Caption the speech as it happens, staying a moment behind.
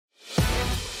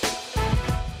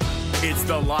It's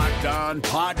the Locked On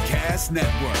Podcast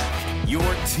Network, your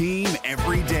team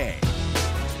every day.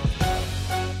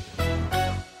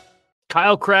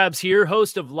 Kyle Krabs here,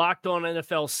 host of Locked On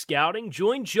NFL Scouting.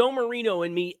 Join Joe Marino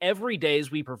and me every day as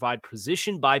we provide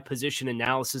position-by-position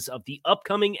analysis of the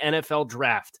upcoming NFL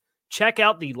Draft. Check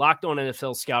out the Locked On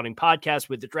NFL Scouting podcast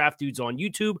with the Draft Dudes on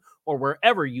YouTube or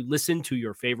wherever you listen to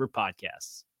your favorite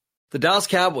podcasts. The Dallas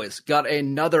Cowboys got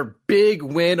another big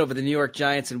win over the New York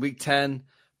Giants in Week 10.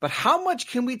 But how much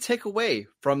can we take away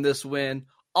from this win?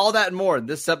 All that and more in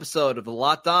this episode of the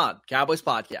Locked On Cowboys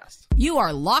podcast. You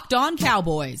are Locked On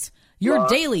Cowboys, your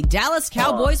daily Dallas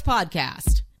Cowboys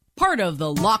podcast. Part of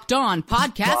the Locked On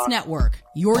Podcast Network,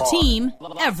 your team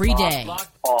every day. Locked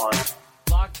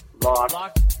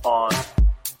On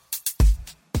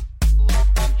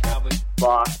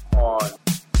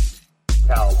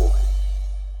Cowboys.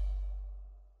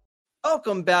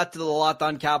 Welcome back to the Locked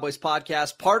On Cowboys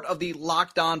podcast, part of the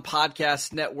Locked On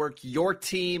Podcast Network, your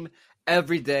team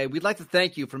every day. We'd like to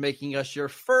thank you for making us your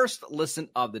first listen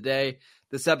of the day.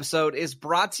 This episode is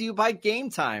brought to you by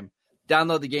Game Time.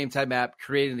 Download the Game Time app,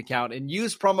 create an account, and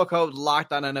use promo code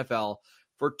LOCKEDONNFL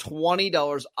for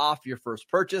 $20 off your first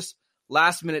purchase.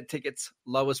 Last-minute tickets,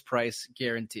 lowest price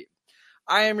guaranteed.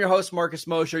 I am your host, Marcus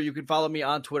Mosher. You can follow me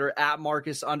on Twitter at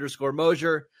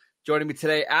Marcus_Mosher. Joining me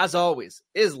today, as always,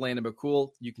 is Landon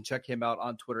McCool. You can check him out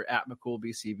on Twitter at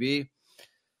McCoolBCB.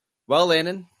 Well,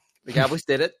 Landon, the Cowboys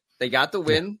did it. They got the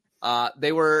win.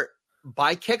 They were,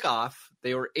 by kickoff,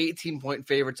 they were 18-point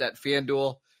favorites at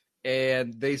FanDuel,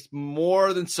 and they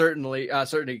more than certainly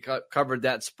covered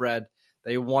that spread.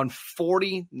 They won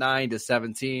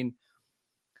 49-17.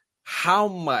 How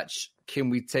much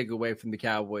can we take away from the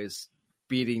Cowboys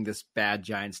beating this bad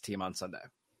Giants team on Sunday?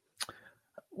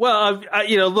 Well,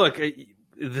 look,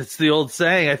 it's the old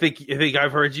saying. I think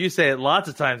I've heard you say it lots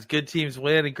of times. Good teams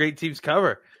win and great teams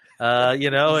cover. Exactly,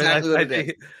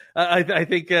 and I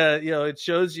think it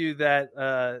shows you that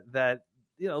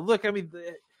look, I mean,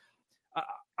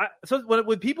 so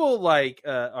when people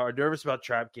are nervous about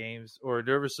trap games or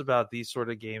nervous about these sort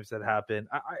of games that happen,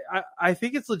 I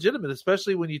think it's legitimate,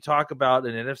 especially when you talk about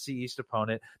an NFC East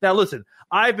opponent. Now, listen,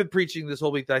 I've been preaching this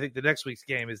whole week that I think the next week's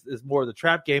game is more of the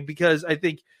trap game because I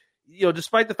think,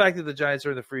 despite the fact that the Giants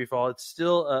are in the free fall, it's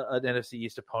still an NFC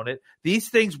East opponent. These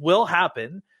things will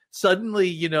happen. Suddenly,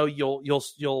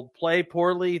 you'll play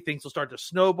poorly. Things will start to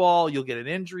snowball. You'll get an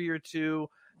injury or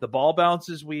two. The ball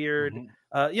bounces weird.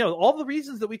 Mm-hmm. All the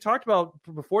reasons that we talked about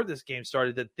before this game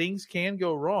started, that things can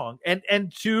go wrong.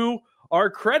 And to our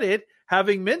credit,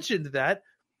 having mentioned that,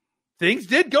 things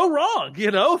did go wrong.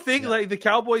 Like the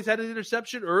Cowboys had an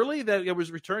interception early that it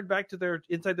was returned back to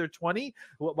inside their 20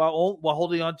 while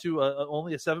holding on to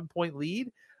only a 7-point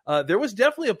lead. There was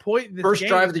definitely a point in this first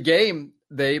drive of the game.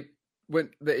 They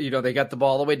they got the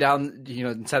ball all the way down,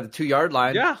 inside the 2-yard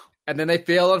line. Yeah. And then they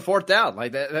failed on fourth down.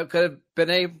 Like that could have been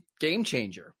a game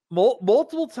changer.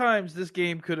 Multiple times this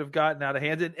game could have gotten out of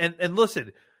hand. And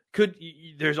listen,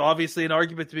 there's obviously an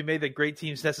argument to be made that great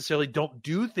teams necessarily don't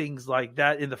do things like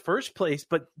that in the first place.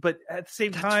 But at the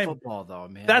same time, football though,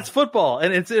 man. That's football,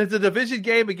 and it's a division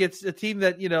game against a team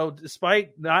that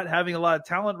despite not having a lot of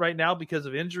talent right now because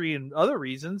of injury and other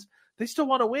reasons, they still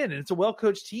want to win, and it's a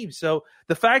well-coached team. So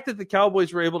the fact that the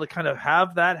Cowboys were able to kind of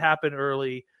have that happen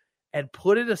early and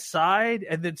put it aside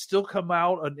and then still come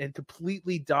out and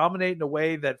completely dominate in a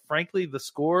way that, frankly, the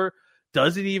score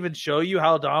doesn't even show you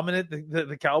how dominant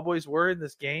the Cowboys were in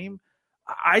this game.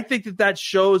 I think that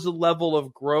shows a level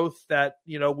of growth that,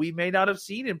 we may not have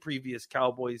seen in previous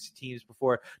Cowboys teams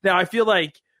before. Now, I feel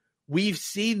like we've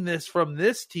seen this from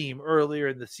this team earlier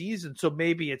in the season, so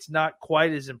maybe it's not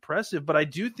quite as impressive, but I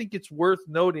do think it's worth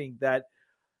noting that,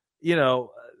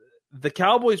 the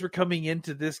Cowboys were coming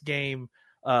into this game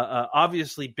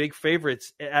obviously big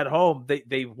favorites at home.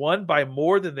 They won by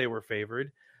more than they were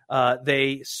favored.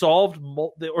 They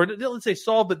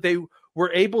but they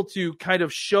were able to kind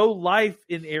of show life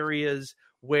in areas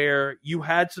where you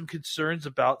had some concerns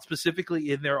about, specifically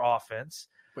in their offense.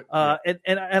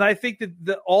 And I think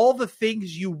that all the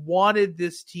things you wanted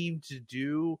this team to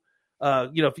do,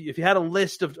 if you had a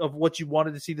list of what you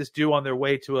wanted to see this do on their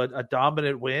way to a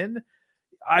dominant win,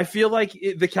 I feel like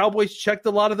the Cowboys checked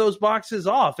a lot of those boxes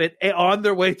off on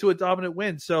their way to a dominant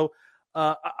win. So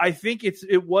I think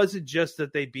it wasn't just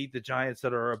that they beat the Giants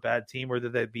that are a bad team, or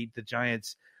that they beat the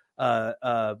Giants by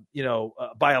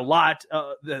a lot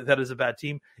that is a bad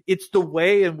team. It's the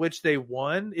way in which they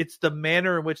won. It's the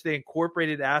manner in which they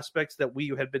incorporated aspects that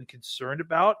we had been concerned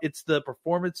about. It's the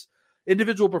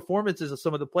individual performances of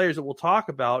some of the players that we'll talk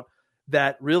about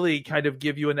that really kind of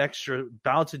give you an extra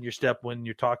bounce in your step when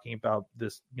you're talking about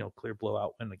this, clear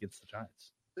blowout win against the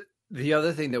Giants. The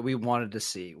other thing that we wanted to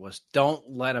see was don't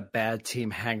let a bad team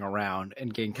hang around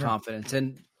and gain confidence.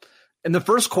 And in the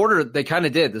first quarter, they kind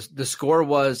of did. The score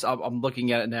was, I'm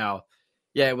looking at it now.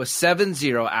 Yeah, it was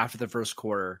 7-0 after the first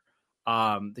quarter.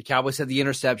 The Cowboys had the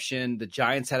interception. The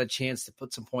Giants had a chance to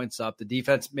put some points up. The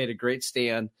defense made a great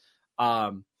stand.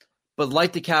 But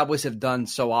like the Cowboys have done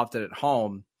so often at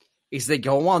home, is they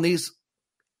go on these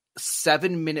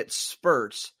 7-minute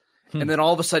spurts, and then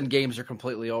all of a sudden games are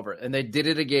completely over. And they did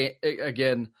it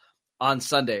again on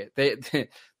Sunday.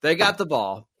 They got the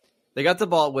ball. They got the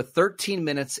ball with 13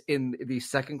 minutes in the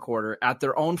second quarter at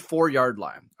their own 4-yard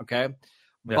line. Okay.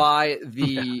 Yeah. By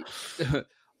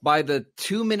the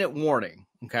 2-minute warning.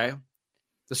 Okay.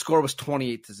 The score was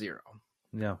 28-0.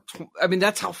 Yeah. I mean,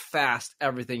 that's how fast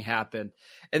everything happened.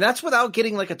 And that's without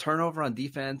getting like a turnover on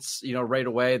defense, right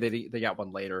away. They got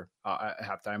one later at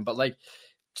halftime, but like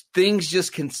things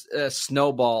just can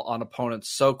snowball on opponents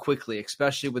so quickly,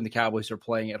 especially when the Cowboys are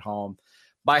playing at home.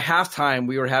 By halftime,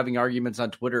 we were having arguments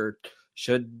on Twitter.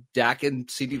 Should Dak and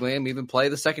CeeDee Lamb even play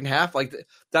the second half? Like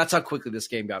that's how quickly this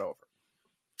game got over.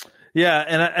 Yeah,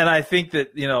 and I think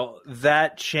that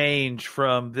that change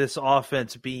from this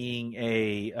offense being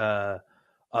an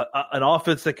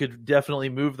offense that could definitely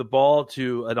move the ball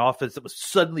to an offense that was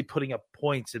suddenly putting up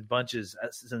points in bunches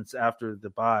since after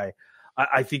the bye.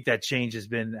 I think that change has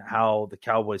been how the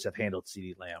Cowboys have handled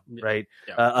CeeDee Lamb, right?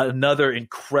 Yeah. Another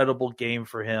incredible game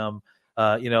for him.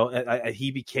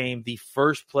 He became the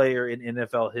first player in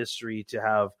NFL history to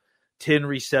have 10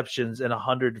 receptions and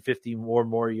 150 or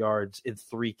more yards in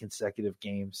 3 consecutive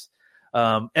games.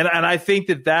 And I think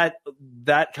that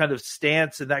kind of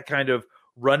stance and that kind of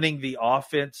running the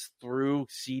offense through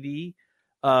CD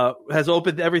has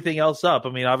opened everything else up.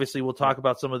 I mean, obviously we'll talk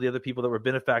about some of the other people that were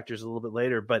benefactors a little bit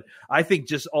later, but I think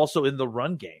just also in the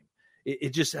run game, it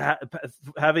just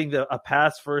having a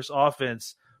pass first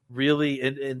offense really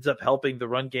ends up helping the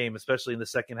run game, especially in the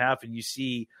second half. And you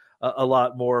see a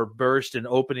lot more burst and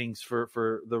openings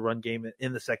for the run game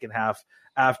in the second half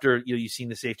after you've seen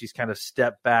the safeties kind of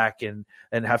step back and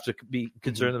have to be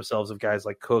concern themselves of guys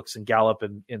like Cooks and Gallup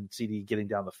and CD getting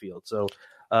down the field. So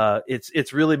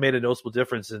it's really made a noticeable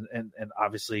difference, and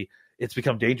obviously it's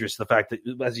become dangerous. The fact that,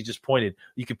 as you just pointed,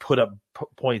 you could put up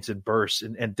points and bursts,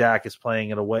 and Dak is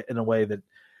playing in a way that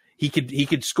he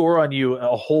could score on you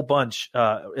a whole bunch,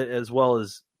 as well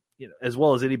as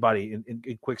anybody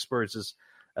in quick spurts. Is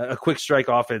a quick strike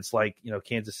offense like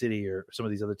Kansas City or some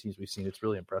of these other teams we've seen. It's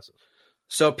really impressive.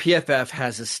 So PFF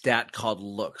has a stat called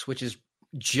looks, which is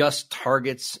just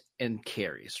targets and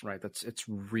carries, right? It's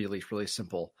really, really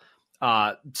simple.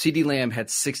 CeeDee Lamb had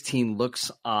 16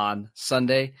 looks on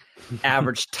Sunday,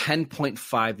 averaged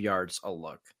 10.5 yards a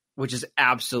look, which is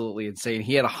absolutely insane.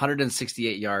 He had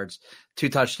 168 yards, 2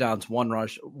 touchdowns, 1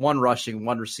 rushing,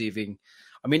 1 receiving.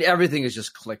 I mean, everything is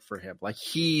just click for him. Like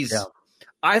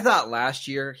I thought last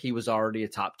year he was already a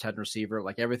top 10 receiver.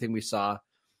 Like everything we saw.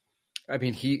 I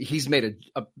mean, he's made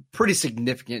a pretty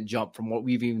significant jump from what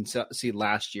we've even seen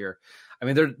last year. I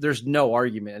mean, there's no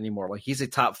argument anymore. Like he's a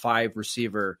top 5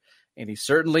 receiver, and he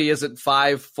certainly isn't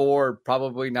 5'4",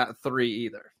 probably not 3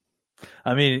 either.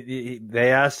 I mean,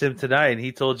 they asked him tonight, and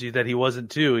he told you that he wasn't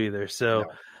 2 either. So,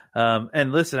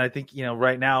 and listen, I think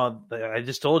right now, I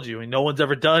just told you, no one's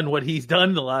ever done what he's done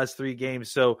in the last 3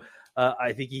 games. So,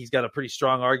 I think he's got a pretty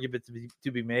strong argument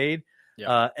to be made.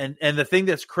 Yeah. And the thing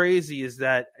that's crazy is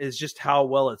just how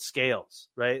well it scales,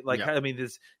 right? Like, I mean,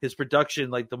 his production,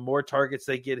 like the more targets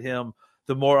they get him,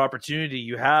 the more opportunity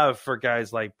you have for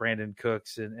guys like Brandon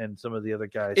Cooks and some of the other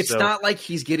guys. It's not like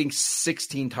he's getting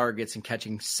 16 targets and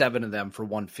catching 7 of them for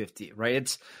 150,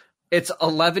 right? It's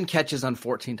 11 catches on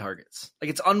 14 targets. Like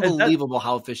it's unbelievable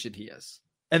how efficient he is.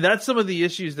 And that's some of the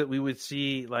issues that we would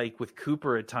see, like with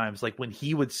Cooper at times, like when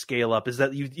he would scale up, is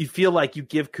that you feel like you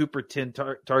give Cooper 10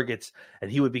 targets and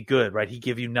he would be good, right? He'd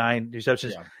give you 9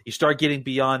 receptions. Yeah. You start getting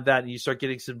beyond that and you start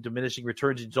getting some diminishing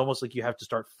returns. It's almost like you have to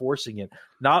start forcing it.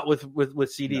 Not with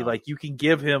CD. No. Like you can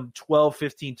give him 12,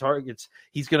 15 targets.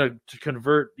 He's going to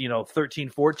convert, 13,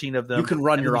 14 of them. You can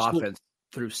run your offense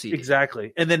through CD.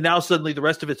 Exactly. And then now suddenly the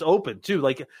rest of it's open too.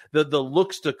 Like the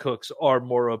looks to Cooks are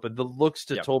more open. The looks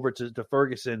to Tolbert to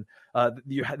Ferguson,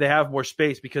 they have more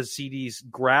space because CD's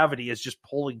gravity is just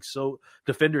pulling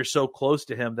defenders so close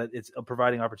to him that it's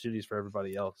providing opportunities for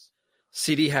everybody else.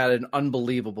 CD had an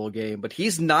unbelievable game, but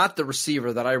he's not the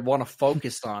receiver that I want to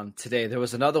focus on today. There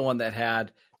was another one that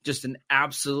had just an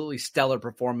absolutely stellar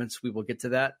performance. We will get to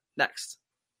that next.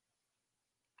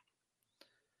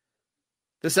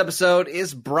 This episode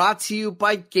is brought to you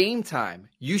by Game Time.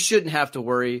 You shouldn't have to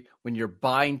worry when you're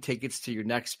buying tickets to your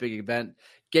next big event.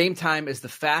 Game Time is the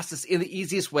fastest and the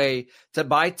easiest way to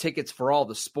buy tickets for all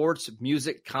the sports,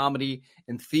 music, comedy,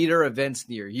 and theater events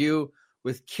near you.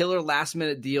 With killer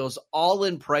last-minute deals,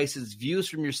 all-in prices, views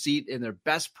from your seat, and their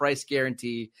best price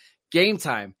guarantee, Game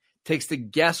Time takes the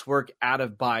guesswork out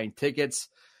of buying tickets.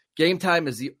 Game Time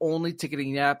is the only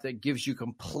ticketing app that gives you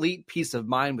complete peace of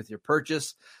mind with your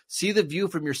purchase. See the view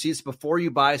from your seats before you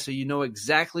buy so you know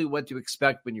exactly what to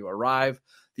expect when you arrive.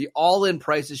 The all-in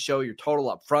prices show your total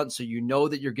up front, so you know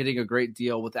that you're getting a great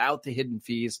deal without the hidden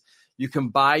fees. You can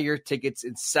buy your tickets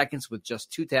in seconds with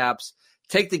just 2 taps.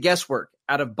 Take the guesswork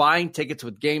out of buying tickets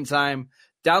with Game Time.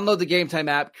 Download the Game Time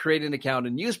app, create an account,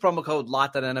 and use promo code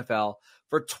LOCKEDONNFL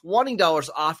for $20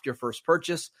 off your first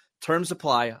purchase. Terms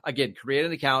apply. Again, create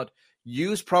an account.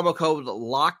 Use promo code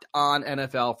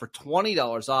LOCKEDONNFL for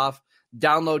 $20 off.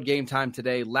 Download Game Time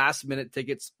today. Last-minute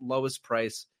tickets, lowest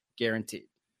price guaranteed.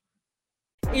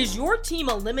 Is your team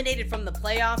eliminated from the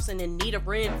playoffs and in need of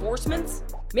reinforcements?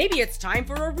 Maybe it's time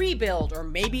for a rebuild, or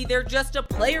maybe they're just a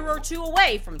player or two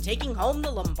away from taking home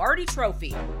the Lombardi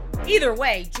Trophy. Either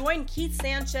way, join Keith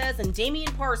Sanchez and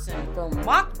Damian Parson for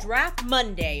Mock Draft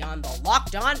Monday on the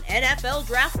Locked On NFL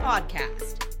Draft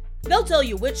Podcast. They'll tell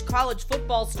you which college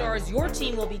football stars your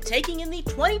team will be taking in the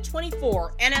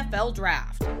 2024 NFL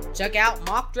Draft. Check out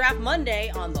Mock Draft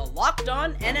Monday on the Locked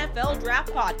On NFL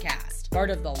Draft Podcast, part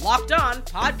of the Locked On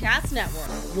Podcast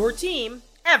Network, your team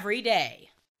every day.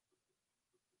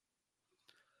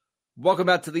 Welcome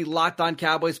back to the Locked On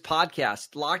Cowboys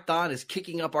podcast. Locked On is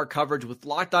kicking up our coverage with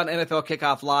Locked On NFL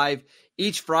Kickoff Live.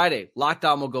 Each Friday, Locked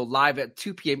On will go live at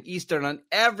 2 p.m. Eastern on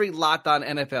every Locked On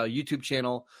NFL YouTube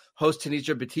channel. Host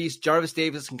Tanisha Batiste, Jarvis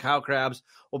Davis, and Kyle Krabs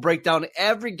will break down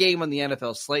every game on the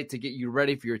NFL slate to get you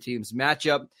ready for your team's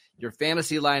matchup, your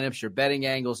fantasy lineups, your betting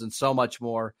angles, and so much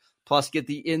more. Plus, get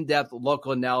the in-depth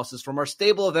local analysis from our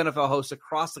stable of NFL hosts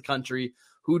across the country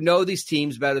who know these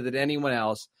teams better than anyone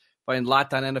else. Find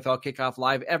Locked On NFL Kickoff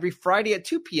Live every Friday at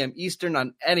 2 p.m. Eastern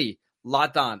on any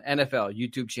Locked On NFL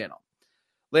YouTube channel.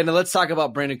 Landon, let's talk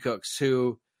about Brandon Cooks,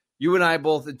 who you and I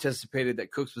both anticipated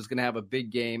that Cooks was going to have a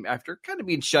big game after kind of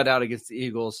being shut out against the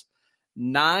Eagles.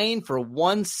 9 for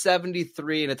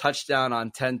 173 and a touchdown on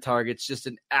 10 targets. Just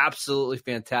an absolutely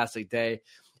fantastic day.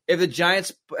 If the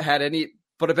Giants had any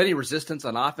resistance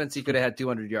on offense, he could have had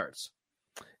 200 yards.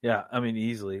 Yeah, I mean,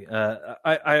 easily.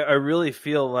 I really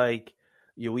feel like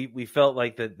we felt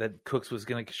like that Cooks was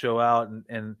going to show out,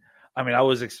 and I mean, I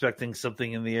was expecting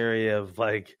something in the area of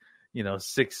like,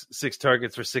 six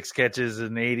targets for 6 catches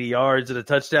and 80 yards and a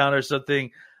touchdown or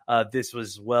something. This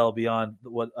was well beyond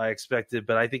what I expected,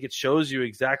 but I think it shows you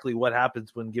exactly what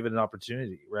happens when given an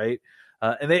opportunity, right?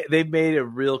 And they made a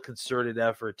real concerted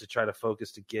effort to try to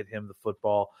focus to get him the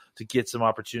football, to get some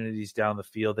opportunities down the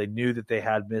field. They knew that they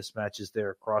had mismatches there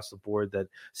across the board, that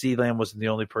CeeDee Lamb wasn't the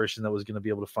only person that was going to be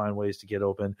able to find ways to get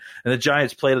open. And the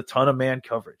Giants played a ton of man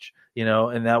coverage, and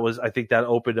I think that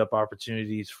opened up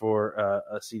opportunities for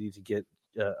CeeDee to get,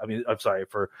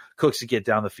 for Cooks to get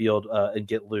down the field and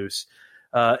get loose.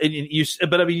 But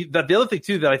I mean, the other thing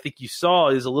too that I think you saw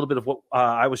is a little bit of what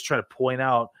I was trying to point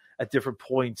out at different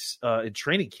points in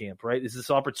training camp, right? Is this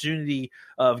opportunity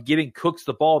of getting Cooks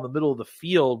the ball in the middle of the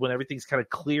field when everything's kind of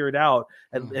cleared out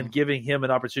and giving him an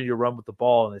opportunity to run with the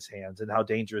ball in his hands, and how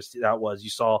dangerous that was.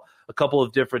 You saw a couple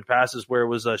of different passes where it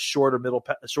was a shorter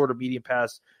medium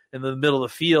pass in the middle of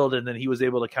the field, and then he was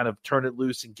able to kind of turn it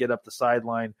loose and get up the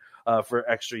sideline for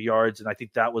extra yards. And I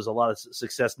think that was a lot of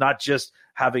success, not just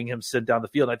having him sit down the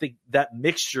field. I think that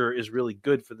mixture is really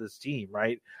good for this team,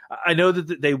 right? I know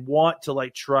that they want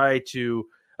to try to,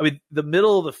 the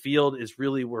middle of the field is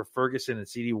really where Ferguson and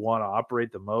CeeDee want to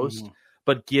operate the most,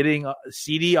 but getting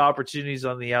CeeDee opportunities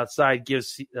on the outside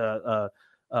gives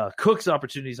Cooks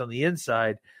opportunities on the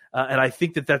inside. And I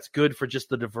think that that's good for just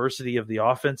the diversity of the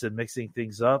offense and mixing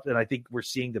things up. And I think we're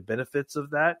seeing the benefits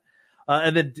of that.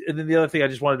 And then the other thing I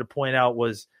just wanted to point out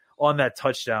was on that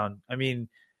touchdown. I mean,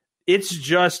 it's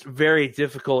just very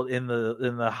difficult in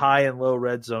the high and low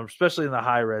red zone, especially in the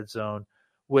high red zone,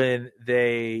 when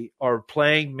they are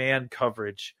playing man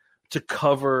coverage to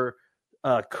cover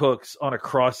Cooks on a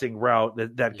crossing route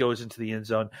that goes into the end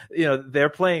zone. They're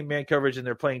playing man coverage and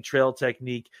they're playing trail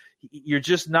technique. You're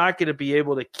just not going to be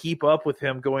able to keep up with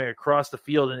him going across the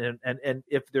field. And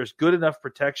if there's good enough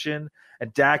protection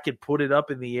and Dak can put it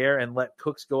up in the air and let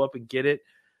Cooks go up and get it,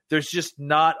 there's just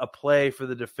not a play for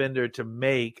the defender to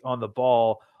make on the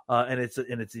ball. And it's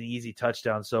an easy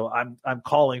touchdown. So I'm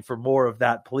calling for more of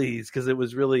that, please, because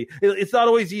it's not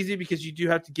always easy because you do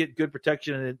have to get good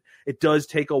protection, and it does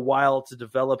take a while to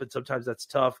develop, and sometimes that's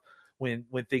tough when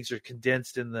things are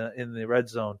condensed in the red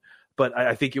zone. But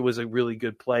I think it was a really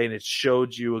good play, and it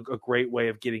showed you a great way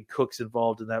of getting Cooks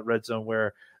involved in that red zone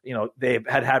where, they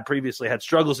had previously had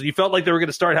struggles, and you felt like they were going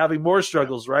to start having more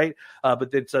struggles, right?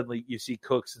 But then suddenly you see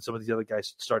Cooks and some of these other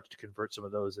guys start to convert some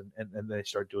of those, and they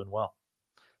start doing well.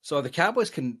 So the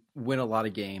Cowboys can win a lot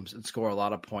of games and score a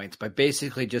lot of points by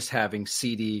basically just having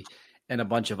CD and a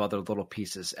bunch of other little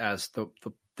pieces as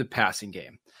the passing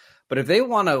game. But if they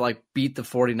want to beat the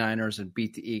 49ers and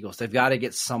beat the Eagles, they've got to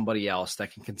get somebody else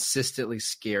that can consistently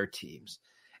scare teams.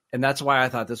 And that's why I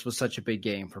thought this was such a big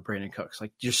game for Brandon Cooks.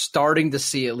 You're starting to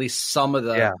see at least some of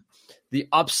the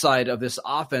upside of this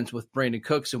offense with Brandon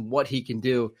Cooks and what he can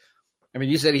do. I mean,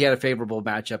 you said he had a favorable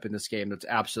matchup in this game. That's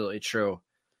absolutely true.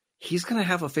 He's going to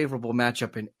have a favorable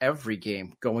matchup in every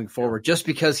game going forward just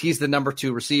because he's the number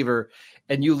 2 receiver.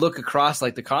 And you look across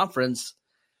the conference,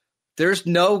 there's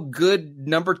no good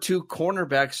number 2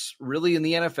 cornerbacks really in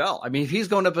the NFL. I mean, if he's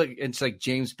going up against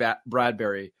James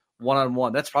Bradbury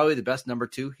one-on-one, that's probably the best number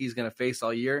 2 he's going to face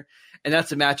all year. And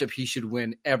that's a matchup he should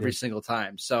win every single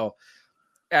time. So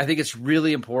I think it's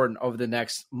really important over the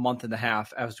next month and a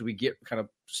half as we get kind of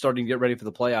starting to get ready for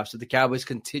the playoffs that the Cowboys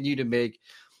continue to make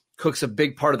Cooks a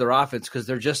big part of their offense because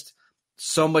they're just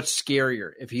so much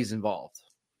scarier if he's involved.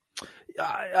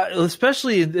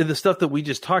 Especially in the stuff that we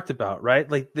just talked about, right?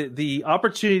 The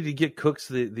opportunity to get Cooks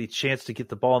the chance to get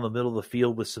the ball in the middle of the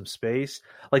field with some space,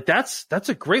 that's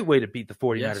a great way to beat the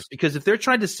 49ers because if they're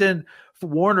trying to send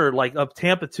Warner up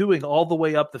Tampa 2ing all the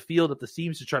way up the field, up the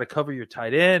seams to try to cover your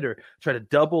tight end or try to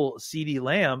double CD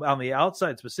Lamb on the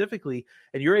outside specifically,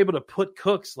 and you're able to put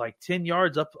Cooks 10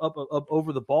 yards up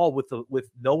over the ball with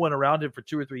no one around him for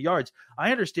 2 or 3 yards.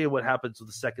 I understand what happens with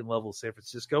the second level of San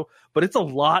Francisco, but it's a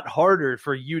lot harder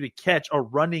for you to catch a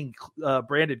running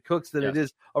Brandon Cooks than it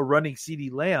is a running CD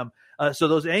Lamb. So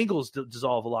those angles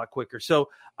dissolve a lot quicker. So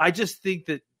I just think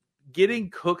that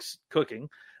getting Cooks cooking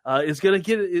is going to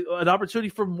get an opportunity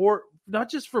for more, not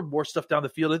just for more stuff down the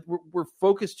field. We're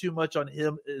focused too much on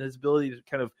him and his ability to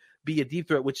kind of be a deep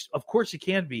threat, which of course he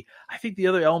can be. I think the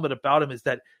other element about him is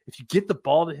that if you get the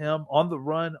ball to him on the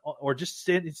run or just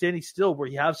standing still where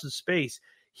you have some space,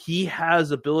 he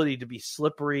has ability to be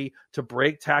slippery, to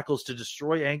break tackles, to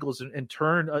destroy angles and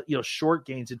turn short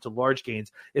gains into large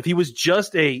gains. If he was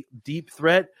just a deep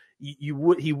threat, he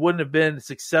wouldn't have been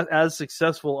as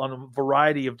successful on a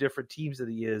variety of different teams that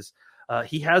he is.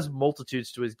 He has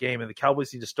multitudes to his game, and the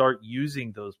Cowboys need to start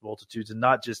using those multitudes and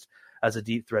not just as a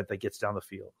deep threat that gets down the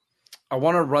field. I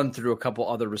want to run through a couple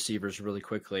other receivers really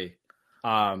quickly.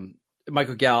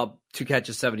 Michael Gallup, 2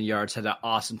 catches, 70 yards, had an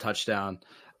awesome touchdown.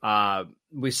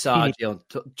 We saw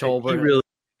Tolbert.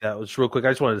 That was real quick.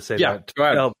 I just wanted to say that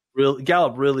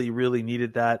Gallup really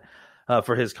needed that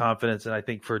for his confidence, and I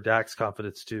think for Dak's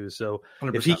confidence too. So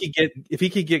 100%. if he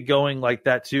could get going like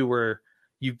that too, where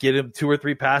you get him 2 or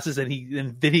 3 passes and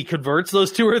then he converts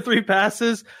those 2 or 3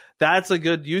 passes, that's a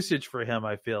good usage for him.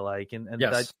 I feel like, and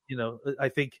that, I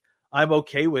think I'm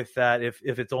okay with that if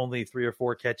it's only 3 or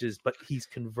 4 catches, but he's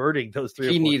converting those 3 or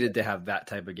 4. He needed to have that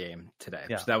type of game today.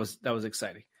 Yeah. So that was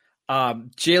exciting.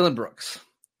 Jalen Brooks.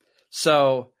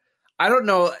 So I don't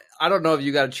know if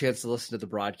you got a chance to listen to the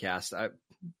broadcast.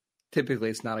 Typically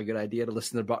it's not a good idea to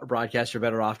listen to the broadcast. You're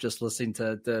better off just listening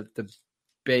to the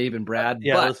Babe and Brad.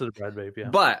 Listen to Brad, Babe. Yeah.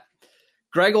 But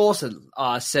Greg Olsen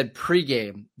said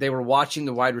pregame they were watching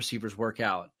the wide receivers work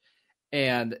out.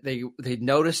 And they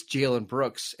noticed Jalen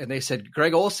Brooks, and they said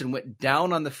Greg Olsen went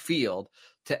down on the field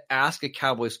to ask a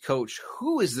Cowboys coach,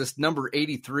 who is this number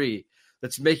 83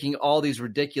 that's making all these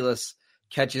ridiculous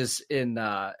catches in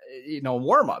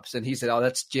warm-ups? And he said, oh,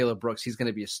 that's Jalen Brooks. He's going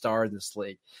to be a star in this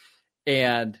league.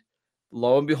 And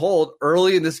lo and behold,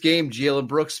 early in this game, Jalen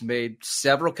Brooks made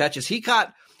several catches. He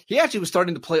actually was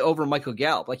starting to play over Michael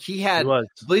Gallup. I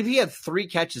believe he had 3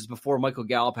 catches before Michael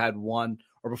Gallup had 1.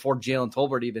 Or before Jalen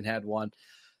Tolbert even had 1.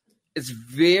 It's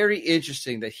very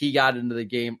interesting that he got into the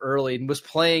game early and was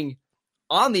playing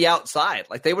on the outside.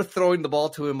 They were throwing the ball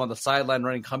to him on the sideline,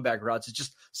 running comeback routes. It's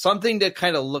just something to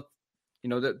kind of look,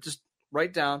 just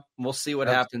write down, and we'll see what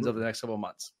happens over the next couple of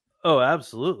months. Oh,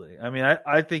 absolutely. I mean,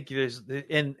 I think there's,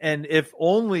 and if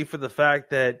only for the fact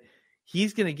that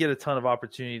he's going to get a ton of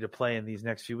opportunity to play in these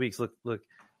next few weeks. Look.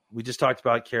 We just talked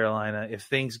about Carolina. If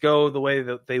things go the way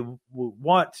that they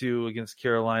want to against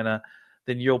Carolina,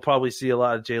 then you'll probably see a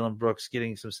lot of Jalen Brooks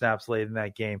getting some snaps late in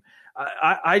that game.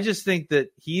 I just think that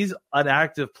he's an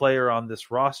active player on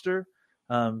this roster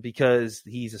because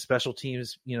he's a special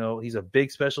teams, he's a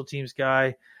big special teams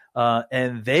guy.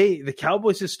 And the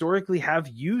Cowboys historically have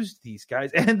used these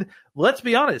guys. And let's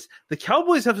be honest, the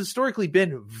Cowboys have historically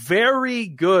been very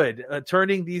good at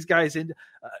turning these guys into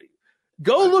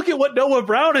Go look at what Noah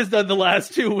Brown has done the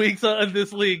last 2 weeks in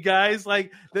this league, guys.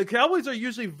 Like, the Cowboys are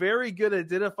usually very good at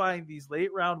identifying these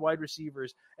late round wide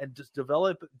receivers and just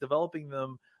developing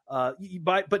them,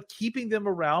 but keeping them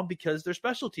around because they're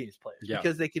special teams players,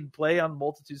 because they can play on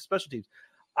multitudes of special teams.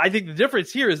 I think the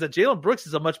difference here is that Jalen Brooks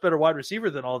is a much better wide receiver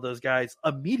than all those guys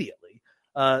immediately.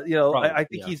 I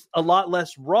think he's a lot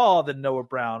less raw than Noah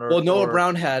Brown. Noah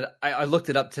Brown had, I looked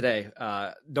it up today.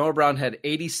 Noah Brown had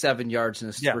 87 yards in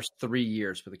his first 3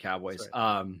 years for the Cowboys.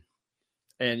 Right.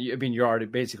 You're already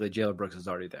basically Jalen Brooks is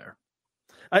already there.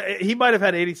 He might have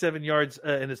had 87 yards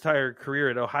in his entire career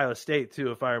at Ohio State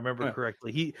too, if I remember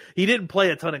correctly. He didn't play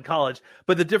a ton in college,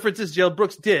 but the difference is Jalen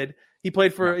Brooks did. He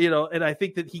played for, and I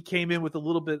think that he came in with a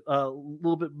little bit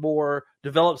more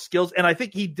developed skills. And I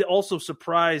think he also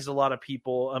surprised a lot of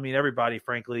people. I mean, everybody,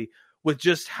 frankly, with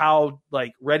just how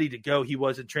ready to go he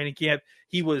was in training camp.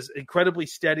 He was incredibly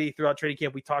steady throughout training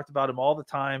camp. We talked about him all the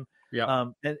time. Yeah.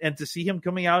 And to see him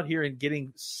coming out here and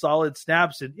getting solid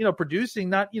snaps and,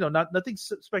 producing not nothing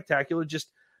spectacular,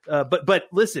 just, but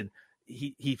listen,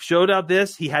 he showed out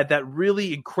this. He had that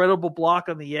really incredible block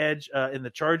on the edge in the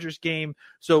Chargers game.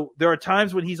 So there are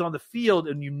times when he's on the field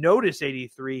and you notice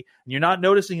 83 and you're not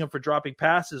noticing him for dropping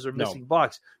passes or missing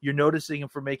blocks. You're noticing him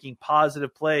for making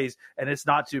positive plays, and it's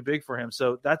not too big for him.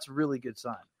 So that's a really good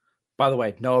sign. By the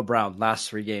way, Noah Brown, last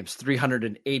 3 games,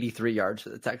 383 yards for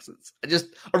the Texans.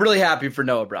 I'm really happy for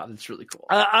Noah Brown. It's really cool.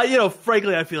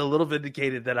 Frankly, I feel a little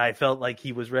vindicated that I felt like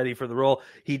he was ready for the role.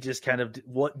 He just kind of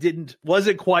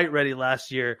wasn't quite ready last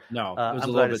year. No, it was a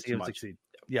little bit too much. Succeed.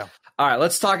 Yeah. All right,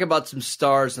 let's talk about some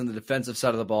stars on the defensive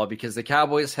side of the ball, because the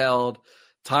Cowboys held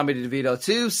Tommy DeVito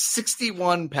to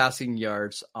 61 passing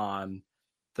yards on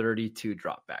 32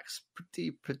 dropbacks.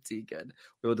 Pretty good.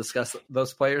 We will discuss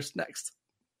those players next.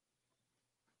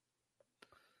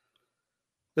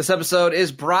 This episode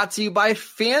is brought to you by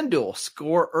FanDuel.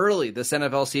 Score early this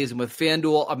NFL season with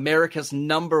FanDuel, America's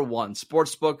 #1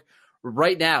 sportsbook.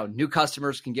 Right now, new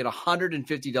customers can get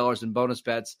 $150 in bonus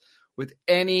bets with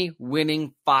any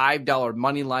winning $5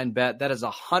 moneyline bet. That is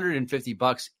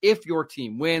 $150 if your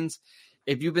team wins.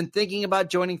 If you've been thinking about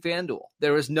joining FanDuel,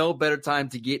 there is no better time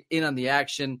to get in on the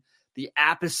action. The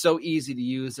app is so easy to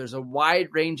use. There's a wide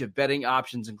range of betting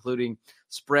options, including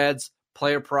spreads,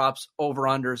 player props,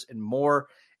 over-unders, and more.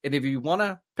 And if you want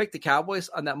to pick the Cowboys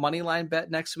on that money line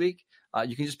bet next week,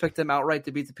 you can just pick them outright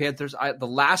to beat the Panthers. The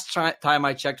last time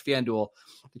I checked FanDuel,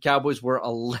 the Cowboys were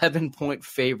 11-point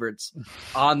favorites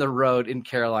on the road in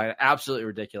Carolina. Absolutely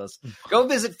ridiculous. Go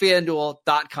visit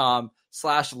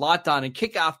FanDuel.com/LockedOn and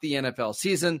kick off the NFL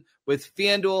season with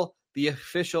FanDuel, the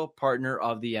official partner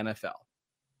of the NFL.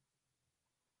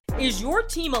 Is your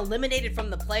team eliminated from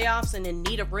the playoffs and in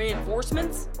need of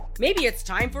reinforcements? Maybe it's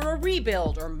time for a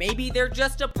rebuild, or maybe they're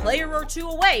just a player or two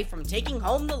away from taking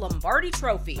home the Lombardi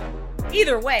Trophy.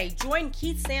 Either way, join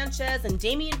Keith Sanchez and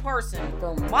Damian Parson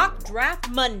for Mock Draft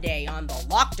Monday on the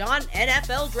Locked On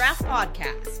NFL Draft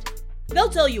Podcast. They'll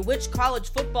tell you which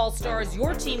college football stars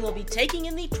your team will be taking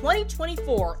in the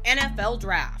 2024 NFL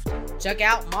Draft. Check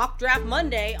out Mock Draft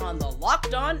Monday on the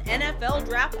Locked On NFL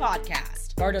Draft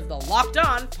Podcast, part of the Locked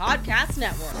On Podcast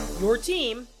Network, your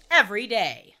team every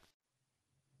day.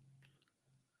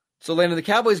 So, Landon, the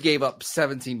Cowboys gave up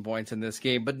 17 points in this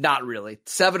game, but not really.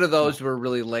 7 of those were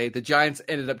really late. The Giants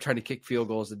ended up trying to kick field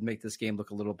goals and make this game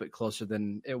look a little bit closer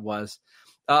than it was.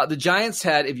 The Giants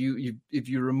had, if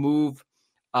you remove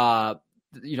you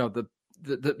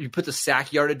put the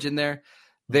sack yardage in there,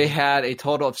 they had a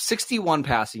total of 61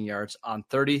 passing yards on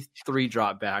 33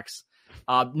 dropbacks.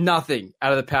 Nothing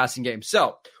out of the passing game.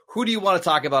 So who do you want to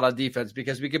talk about on defense?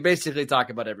 Because we could basically talk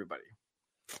about everybody.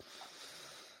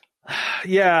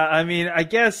 Yeah, I mean, I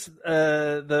guess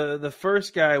the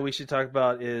first guy we should talk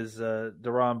about is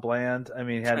Deron Bland. I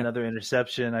mean, had another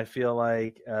interception. I feel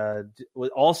like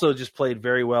also just played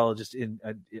very well. Just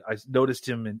I noticed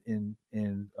him in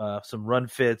some run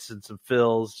fits and some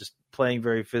fills, just playing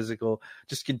very physical.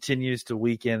 Just continues to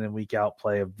week in and week out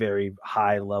play a very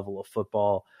high level of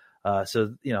football.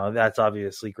 So that's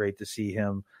obviously great to see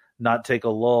him not take a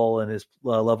lull in his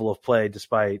level of play,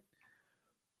 despite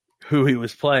who he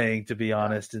was playing, to be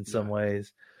honest, in some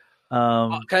ways.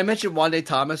 Can I mention Wande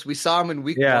Thomas? We saw him in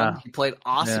week 1. He played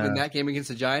awesome in that game against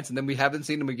the Giants, and then we haven't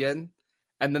seen him again.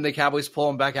 And then the Cowboys pull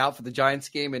him back out for the Giants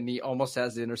game, and he almost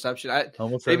has the interception.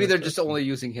 Maybe they're just only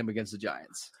using him against the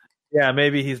Giants. Yeah,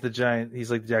 maybe he's the Giant.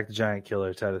 He's like Jack the Giant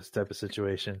Killer type of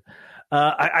situation.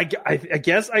 I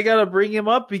guess I got to bring him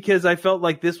up because I felt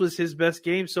like this was his best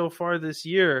game so far this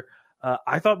year.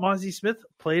 I thought Mozzie Smith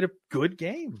played a good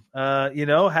game. Had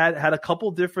a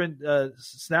couple different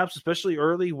snaps, especially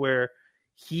early, where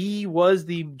he was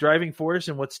the driving force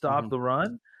in what stopped the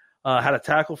run. Had a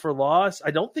tackle for loss.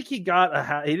 I don't think he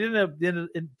got he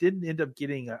didn't end up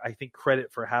getting, I think,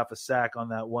 credit for half a sack on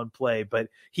that one play, but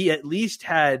he at least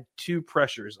had 2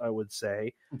 pressures, I would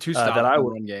say. 2 stops in the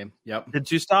run game. Yep. And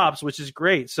 2 stops, which is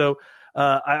great. So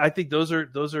I think those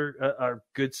are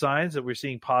good signs that we're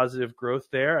seeing positive growth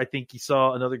there. I think he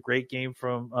saw another great game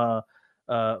from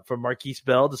Marquise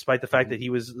Bell, despite the fact that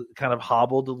he was kind of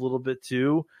hobbled a little bit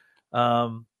too.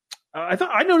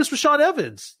 I noticed Rashaan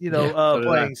Evans,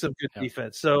 playing some good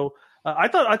defense. So I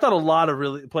thought a lot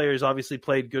of players obviously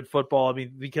played good football. I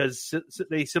mean, because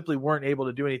they simply weren't able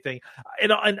to do anything.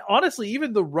 And honestly,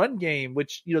 even the run game,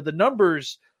 which, the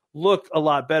numbers look a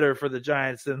lot better for the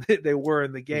Giants than they were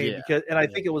in the game. I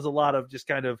think it was a lot of just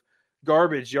kind of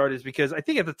garbage yardage, because I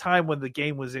think at the time when the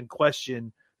game was in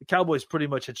question, the Cowboys pretty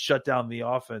much had shut down the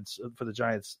offense for the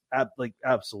Giants,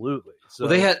 absolutely. So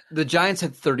the Giants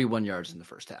had 31 yards in the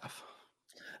first half.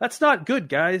 That's not good,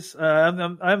 guys.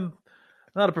 I'm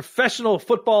not a professional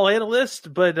football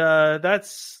analyst, but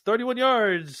that's 31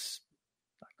 yards.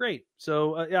 Not great.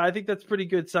 So I think that's a pretty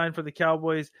good sign for the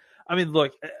Cowboys. I mean,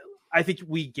 look, I think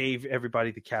we gave everybody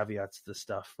the caveats to this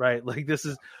stuff, right? Like, this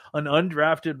is an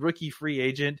undrafted rookie free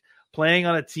agent playing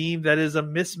on a team that is a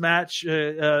mismatch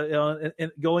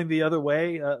and going the other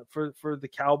way for the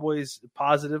Cowboys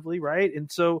positively, right? And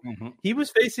so he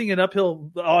was facing an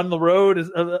uphill on the road.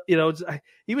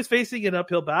 He was facing an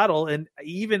uphill battle, and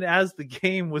even as the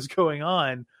game was going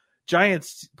on,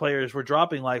 Giants players were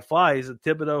dropping like flies. And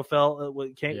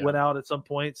Thibodeau went out at some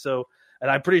point. So, and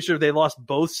I'm pretty sure they lost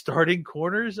both starting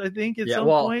corners, I think, at some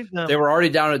point. They were already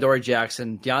down to Dory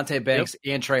Jackson. Deontay Banks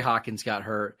and Trey Hawkins got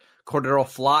hurt. Cordero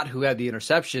Flott, who had the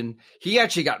interception, he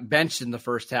actually got benched in the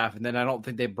first half, and then I don't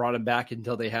think they brought him back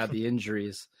until they had the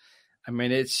injuries. I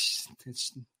mean, it's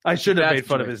I should have made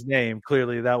fun of his name.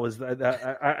 Clearly, that was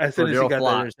as soon as he got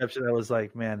that interception, I was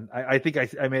like, man, I think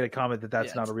I made a comment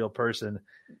that's not a real person.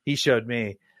 He showed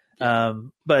me.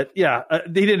 But yeah,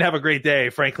 he didn't have a great day,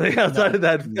 frankly, outside of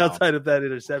that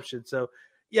interception. So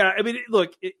yeah, I mean,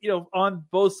 look, on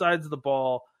both sides of the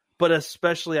ball, but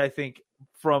especially I think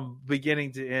from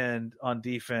beginning to end on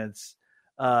defense,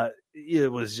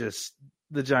 it was just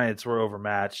the Giants were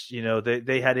overmatched.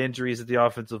 They had injuries at the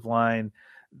offensive line.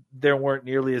 There weren't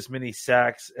nearly as many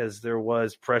sacks as there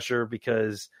was pressure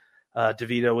because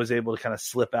DeVito was able to kind of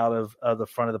slip out of the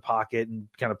front of the pocket and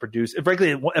kind of produce. And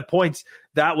frankly, at points,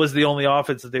 that was the only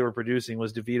offense that they were producing,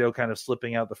 was DeVito kind of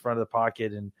slipping out the front of the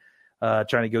pocket and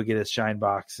trying to go get his shine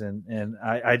box. And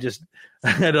I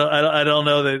don't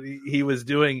know that he was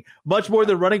doing much more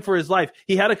than running for his life.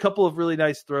 He had a couple of really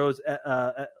nice throws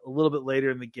a little bit later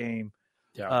in the game.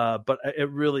 Yeah. But it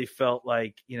really felt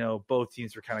like, both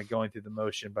teams were kind of going through the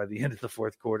motion by the end of the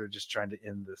fourth quarter, just trying to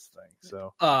end this thing.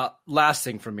 So last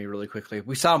thing for me really quickly,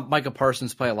 we saw Micah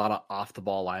Parsons play a lot of off the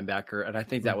ball linebacker. And I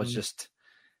think that was just,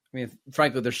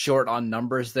 frankly, they're short on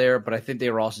numbers there, but I think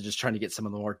they were also just trying to get some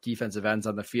of the more defensive ends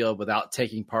on the field without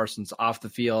taking Parsons off the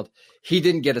field. He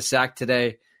didn't get a sack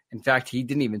today. In fact, he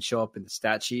didn't even show up in the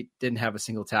stat sheet, didn't have a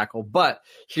single tackle. But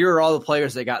here are all the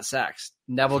players that got sacks: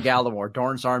 Neville Gallimore,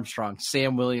 Dorrance Armstrong,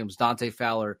 Sam Williams, Dante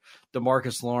Fowler,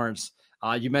 DeMarcus Lawrence.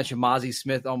 You mentioned Mozzie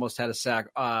Smith almost had a sack.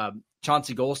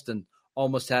 Chauncey Golston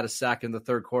almost had a sack in the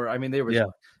third quarter. I mean, there was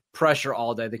pressure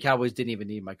all day. The Cowboys didn't even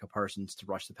need Micah Parsons to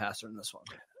rush the passer in this one.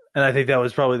 And I think that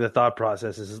was probably the thought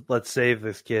process, is let's save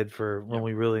this kid for when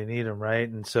we really need him, right?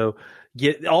 And so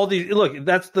get all these – look,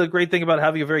 that's the great thing about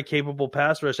having a very capable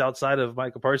pass rush outside of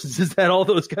Micah Parsons, is that all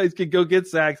those guys can go get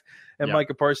sacks, and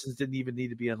Micah Parsons didn't even need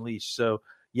to be unleashed. So,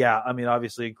 yeah, I mean,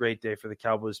 obviously a great day for the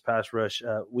Cowboys pass rush.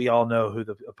 We all know who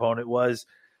the opponent was.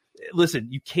 Listen,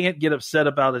 you can't get upset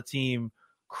about a team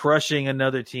crushing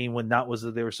another team when that was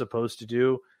what they were supposed to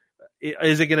do.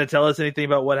 Is it going to tell us anything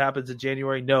about what happens in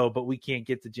January? No, but we can't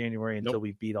get to January until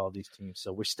we beat all these teams.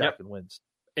 So we're stacking wins.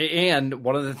 And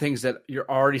one of the things that you're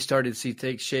already starting to see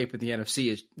take shape in the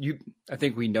NFC is I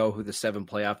think we know who the 7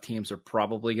 playoff teams are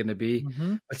probably going to be.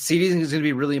 But seeding is going to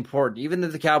be really important. Even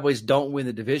if the Cowboys don't win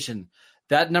the division,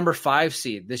 that number 5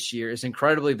 seed this year is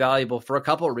incredibly valuable for a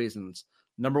couple of reasons.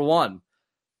 Number one,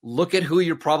 look at who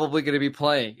you're probably going to be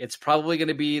playing. It's probably going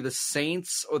to be the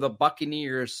Saints or the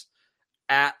Buccaneers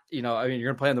you're going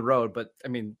to play on the road, but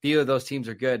neither of those teams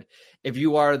are good. If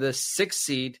you are the 6th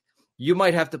seed, you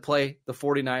might have to play the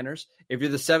 49ers. If you're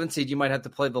the 7th seed, you might have to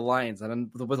play the Lions.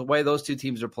 And with the way those two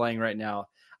teams are playing right now,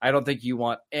 I don't think you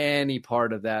want any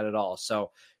part of that at all.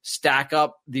 So stack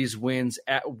up these wins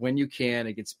when you can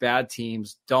against bad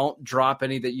teams. Don't drop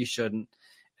any that you shouldn't,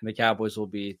 and the Cowboys will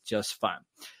be just fine.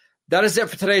 That is it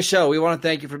for today's show. We want to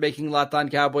thank you for making Locked On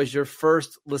Cowboys your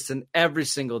first listen every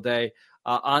single day.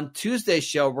 On Tuesday's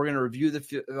show, we're going to review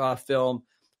the film.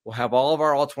 We'll have all of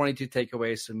our all 22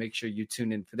 takeaways, so make sure you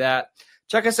tune in for that.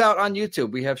 Check us out on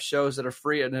YouTube. We have shows that are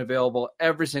free and available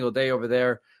every single day over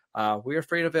there. We are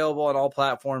free and available on all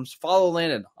platforms. Follow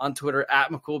Landon on Twitter at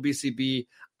McCoolBCB.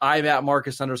 I'm at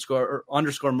Marcus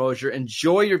 __ Mosier.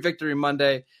 Enjoy your Victory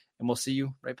Monday, and we'll see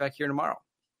you right back here tomorrow.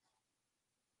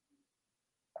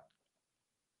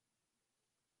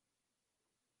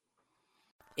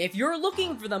 If you're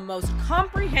looking for the most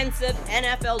comprehensive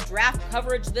NFL draft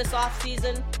coverage this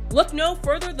offseason, look no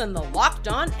further than the Locked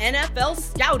On NFL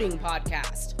Scouting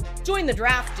Podcast. Join the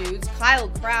draft dudes, Kyle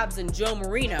Krabs and Joe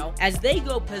Marino, as they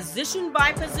go position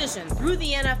by position through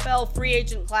the NFL free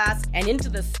agent class and into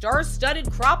the star-studded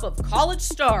crop of college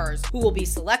stars who will be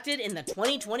selected in the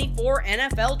 2024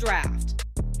 NFL Draft.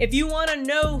 If you want to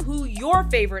know who your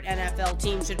favorite NFL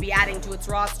team should be adding to its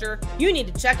roster, you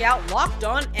need to check out Locked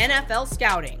On NFL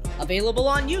Scouting, available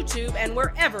on YouTube and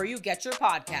wherever you get your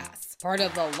podcasts. Part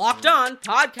of the Locked On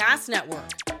Podcast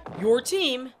Network, your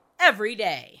team every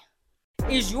day.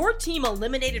 Is your team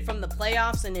eliminated from the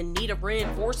playoffs and in need of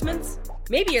reinforcements?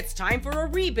 Maybe it's time for a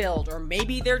rebuild, or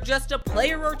maybe they're just a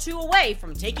player or two away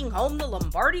from taking home the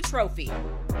Lombardi Trophy.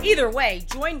 Either way,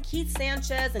 join Keith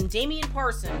Sanchez and Damian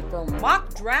Parson for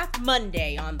Mock Draft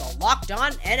Monday on the Locked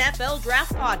On NFL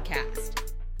Draft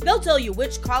Podcast. They'll tell you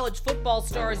which college football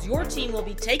stars your team will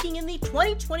be taking in the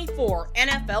 2024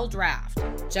 NFL Draft.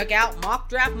 Check out Mock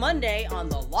Draft Monday on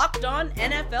the Locked On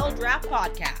NFL Draft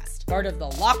Podcast, part of the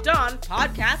Locked On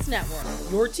Podcast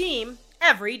Network, your team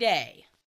every day.